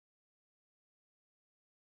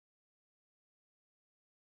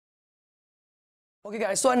Okay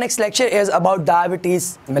guys, so our next lecture is about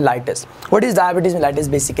diabetes mellitus. What is diabetes mellitus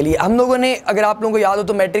basically? हम लोगों ने, अगर आप लोगों को याद हो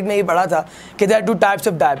तो मैट्रिक में ही पढ़ा था कि there are two types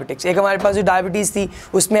of diabetics. एक हमारे पास जो डायबिटीज़ थी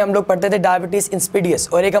उसमें हम लोग पढ़ते थे डायबिटीज़ इंसिपिडियस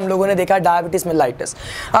और एक हम लोगों ने देखा डायबिटीज़ मेलाइटस.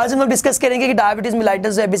 आज हम लोग डिस्कस करेंगे कि डायबिटीज़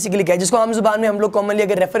मेलाइटस जो है बेसिकली क्या है, जिसको आम जुबान में हम लोग कॉमनली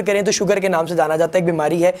अगर रेफर करें तो शुगर के नाम से जाना जाता है. एक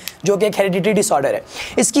बीमारी है जो कि एक हेरिडिटरी डिसऑर्डर है.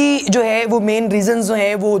 इसकी जो है वो मेन रीजन जो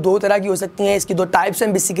है वो दो तरह की हो सकती हैं. इसकी दो टाइप्स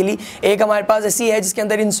हैं बेसिकली. एक हमारे पास ऐसी है जिसके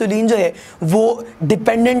अंदर इंसुलिन जो है वो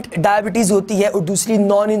डिपेंडेंट डायबिटीज़ होती है और दूसरी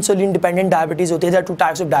नॉन इंसुलिन डिपेंडेंट डायबिटीज़ होती है. There are two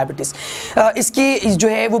types of diabetes. इसकी जो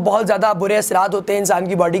है वो बहुत ज़्यादा बुरे असरात होते हैं इंसान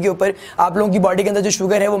की बॉडी के ऊपर. आप लोगों की बॉडी के अंदर जो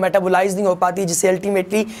शुगर है वो मेटाबोलाइज नहीं हो पाती, जिससे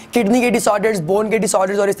अल्टीमेटली किडनी के डिसऑर्डर्स, बोन के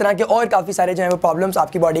डिसऑर्डर्स और इस तरह के और काफ़ी सारे जो है वो प्रॉब्लम्स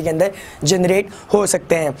आपकी बॉडी के अंदर जनरेट हो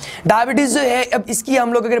सकते हैं. डायबिटीज़ जो है, अब इसकी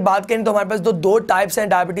हम लोग अगर बात करें तो हमारे पास दो टाइप्स हैं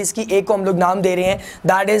डायबिटीज़ की. एक को हम लोग नाम दे रहे हैं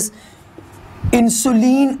that is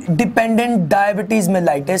insulin dependent diabetes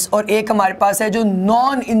mellitus और एक हमारे पास है जो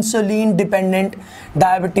non insulin dependent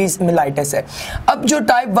diabetes mellitus है. अब जो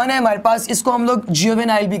टाइप 1 है हमारे पास, इसको हम लोग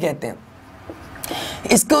जुवेनाइल भी कहते हैं.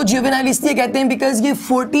 इसको जुवेनाइल इसलिए कहते हैं बिकॉज ये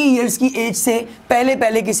 40 इयर्स की एज से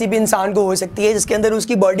पहले किसी भी इंसान को हो सकती है, जिसके अंदर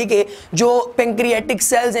उसकी बॉडी के जो पेंक्रियाटिक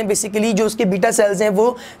सेल्स हैं बेसिकली, जो उसके बीटा सेल्स हैं वो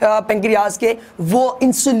पेंक्रियाज के, वो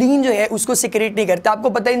इंसुलिन जो है उसको सिक्रेट नहीं करते. आपको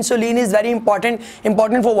पता है insulin is very important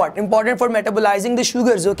for what? Important for metabolising the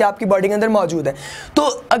sugar जो कि आपकी बॉडी के अंदर मौजूद है. तो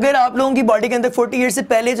अगर आप लोगों की बॉडी के अंदर 40 ईयर्स से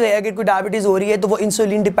पहले जो है अगर कोई डायबिटीज़ हो रही है तो वो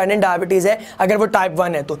इंसुलिन डिपेंडेंट डायबिटीज़ है, अगर वो टाइप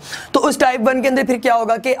 1 है तो उस टाइप 1 के अंदर फिर क्या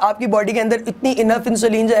होगा कि आपकी बॉडी के अंदर इतनी इनफ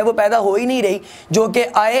इंसुलिन जो है वो पैदा हो ही नहीं रही जो कि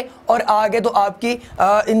आए और आगे तो आपकी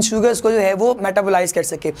इन शुगर्स को जो है वो मेटाबोलाइज कर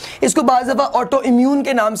सके. इसको बाज़ दफ़ा ऑटो इम्यून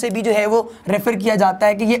के नाम से भी जो है वो रेफर किया जाता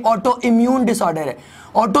है कि ये ऑटो इम्यून डिसऑर्डर है.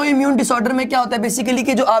 ऑटो इम्यून डिसऑर्डर में क्या होता है बेसिकली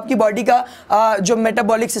कि जो आपकी बॉडी का जो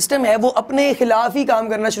मेटाबॉलिक सिस्टम है वो अपने खिलाफ ही काम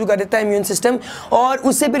करना शुरू कर देता है इम्यून सिस्टम, और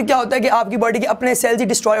उससे फिर क्या होता है कि आपकी बॉडी के अपने सेल्स ही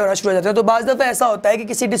डिस्ट्रॉय होना शुरू हो जाते हैं. तो बाज़ दफ़ा ऐसा होता है कि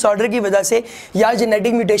किसी डिसऑर्डर की वजह से या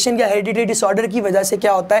जेनेटिक म्यूटेशन या हेरिडिटरी डिसऑर्डर की वजह से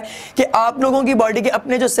क्या होता है कि आप लोगों की बॉडी के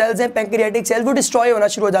अपने जो सेल्स हैं पैंक्रियाटिक सेल्स वो डिस्ट्रॉय होना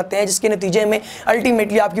शुरू हो जाते हैं, जिसके नतीजे में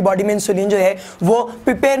अल्टीमेटली आपकी बॉडी में इंसुलिन जो है वो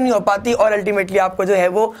प्रिपेयर नहीं हो पाती और अल्टीमेटली आपको जो है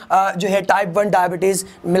वो जो है टाइप 1 डायबिटीज़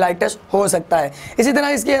मेलाइटिस हो सकता है. इसी तरह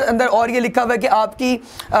इसके अंदर और ये लिखा हुआ है कि आपकी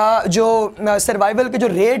जो सर्वाइवल के जो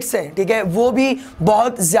रेट्स हैं, ठीक है, वो भी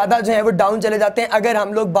बहुत ज़्यादा जो है वो डाउन चले जाते हैं अगर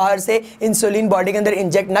हम लोग बाहर से इंसुलिन बॉडी के अंदर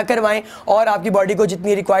इंजेक्ट ना करवाएं और आपकी बॉडी को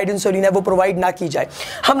जितनी रिक्वायर्ड इंसुलिन है वो प्रोवाइड ना की जाए.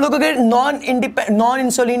 हम लोग अगर non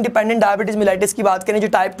insulin dependent diabetes mellitus की बात करें जो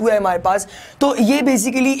टाइप 2 है हमारे पास, तो ये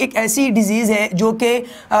बेसिकली एक ऐसी डिजीज़ है जो कि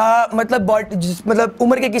मतलब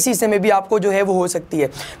उम्र के किसी हिस्से में भी आपको जो है वो हो सकती है.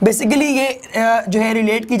 बेसिकली ये जो है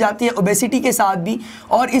रिलेट की जाती है ओबेसिटी के साथ भी,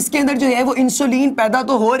 और इसके अंदर जो है वो इंसुलिन पैदा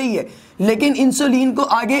तो हो रही है लेकिन इंसुलिन को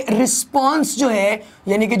आगे रिस्पांस जो है,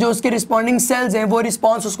 यानी कि जो उसके रिस्पॉन्डिंग सेल्स हैं वो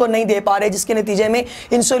रिस्पांस उसको नहीं दे पा रहे, जिसके नतीजे में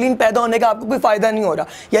इंसुलिन पैदा होने का आपको कोई फ़ायदा नहीं हो रहा.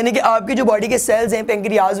 यानी कि आपकी जो बॉडी के सेल्स हैं,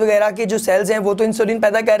 पेंक्रियाज वगैरह के जो सेल्स हैं वो तो इंसुलिन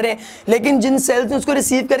पैदा कर रहे हैं, लेकिन जिन सेल्स ने उसको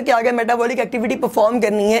रिसीव करके आगे मेटाबॉलिक एक्टिविटी परफॉर्म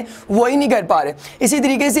करनी है वो ही नहीं कर पा रहे. इसी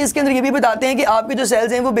तरीके से इसके अंदर ये भी बताते हैं कि आपके जो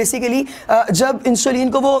सेल्स हैं वो बेसिकली जब इंसुलिन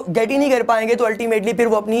को वो गेट ही नहीं कर पाएंगे तो अल्टीमेटली फिर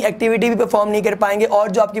वो अपनी एक्टिविटी भी परफॉर्म नहीं कर पाएंगे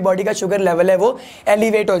और जो आपकी बॉडी का शुगर लेवल है वो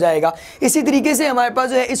एलिवेट हो जाएगा. इसी तरीके से हमारे पास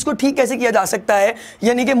जो है इसको ठीक कैसे किया जा सकता है,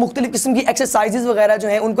 यानी कि मुख्तलिफ किस्म की एक्सरसाइजेज वगैरह जो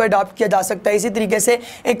है उनको अडॉप्ट किया जा सकता है. इसी तरीके से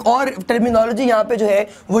एक और टर्मिनोलॉजी यहाँ पे जो है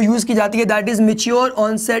वो यूज़ की जाती है that is mature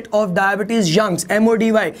onset of diabetes Young's,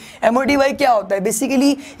 MODY. MODY क्या होता है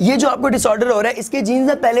बेसिकली? ये जो आपको डिसऑर्डर हो रहा है इसके जीन्स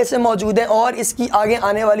में पहले से मौजूद हैं और इसकी आगे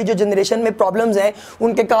आने वाली जो जनरेशन में प्रॉब्लम्स हैं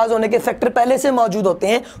उनके काज होने के फैक्टर पहले से मौजूद होते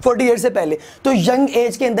हैं 40 ईयर से पहले. तो यंग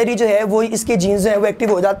एज के अंदर ही जो है वो इसके जीन्स जो है वो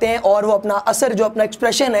एक्टिव हो जाते हैं और वो अपना असर, जो अपना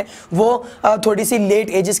एक्सप्रेशन है वो थोड़ी सी लेट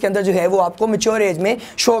एजेस के अंदर जो है वो आपको मैच्योर एज में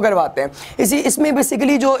शो करवाते हैं. इसमें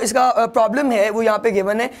बेसिकली जो इसका प्रॉब्लम है वो यहाँ पे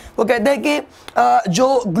गिवन है. वो कहता है कि जो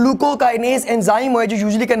ग्लूकोकाइनेज एंजाइम है जो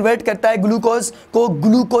यूजुअली कन्वर्ट करता है ग्लूकोज को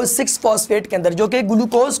ग्लूकोज 6 फॉस्फेट के अंदर, जो कि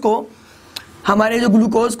ग्लूकोज को हमारे जो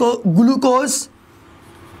ग्लूकोज को ग्लूकोज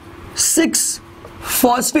 6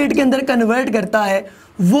 फॉस्फेट के अंदर कन्वर्ट करता है,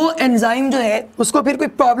 वो एंजाइम जो है उसको फिर कोई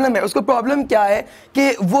प्रॉब्लम है. उसको प्रॉब्लम क्या है कि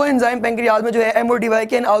वो एंजाइम पैंक्रियाज में जो है MODY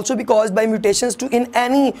can also be caused by mutations to in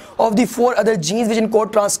any of the 4 other jeans which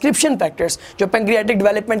encode transcription factors. जो पैंक्रियाटिक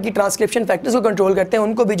डेवलपमेंट की ट्रांसक्रिप्शन फैक्टर्स को कंट्रोल करते हैं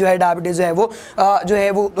उनको भी जो है डायबिटीज़ जो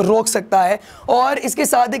है वो रोक सकता है. और इसके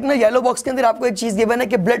साथ एक ना येलो बॉक्स के अंदर आपको एक चीज़ गिवन है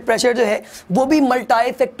कि ब्लड प्रेशर जो है वो भी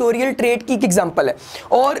मल्टी फैक्टोरियल ट्रेट की एग्जाम्पल है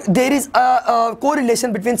और देयर इज को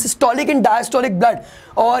relation between systolic and diastolic blood.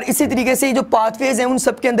 और इसी तरीके से जो पाथवेज हैं उन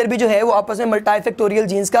सब के अंदर भी जो है वो आपस में मल्टीफैक्टोरियल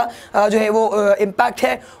जीन्स का जो है वो इम्पैक्ट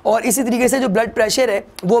है। और इसी तरीके से जो ब्लड प्रेशर है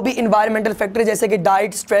वो भी इन्वायरमेंटल फैक्टर जैसे कि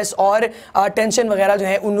डाइट, स्ट्रेस और टेंशन वगैरह जो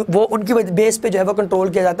है वो उनकी बेस पे जो है वो कंट्रोल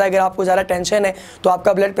किया जाता है। अगर आपको ज़्यादा टेंशन है तो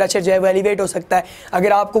आपका ब्लड प्रेशर जो है वो एलिवेट हो सकता है।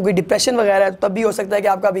 अगर आपको कोई डिप्रेशन वगैरह है तो तब भी हो सकता है कि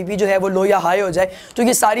आपका बीपी जो है वो लो या हाई हो जाए। तो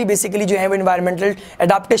ये सारी बेसिकली जो है वो इन्वायरमेंटल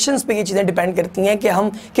एडाप्टेशंस पे ये चीज़ें डिपेंड करती हैं कि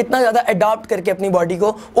हम कितना ज़्यादा अडॉप्ट करके अपनी बॉडी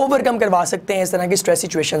को ओवरकम करवा सकते हैं इस तरह की स्ट्रेस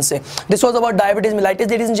सिचुएशन से। This was about diabetes mellitus,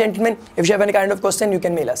 ladies and gentleman. If you have any kind of question you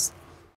can mail us.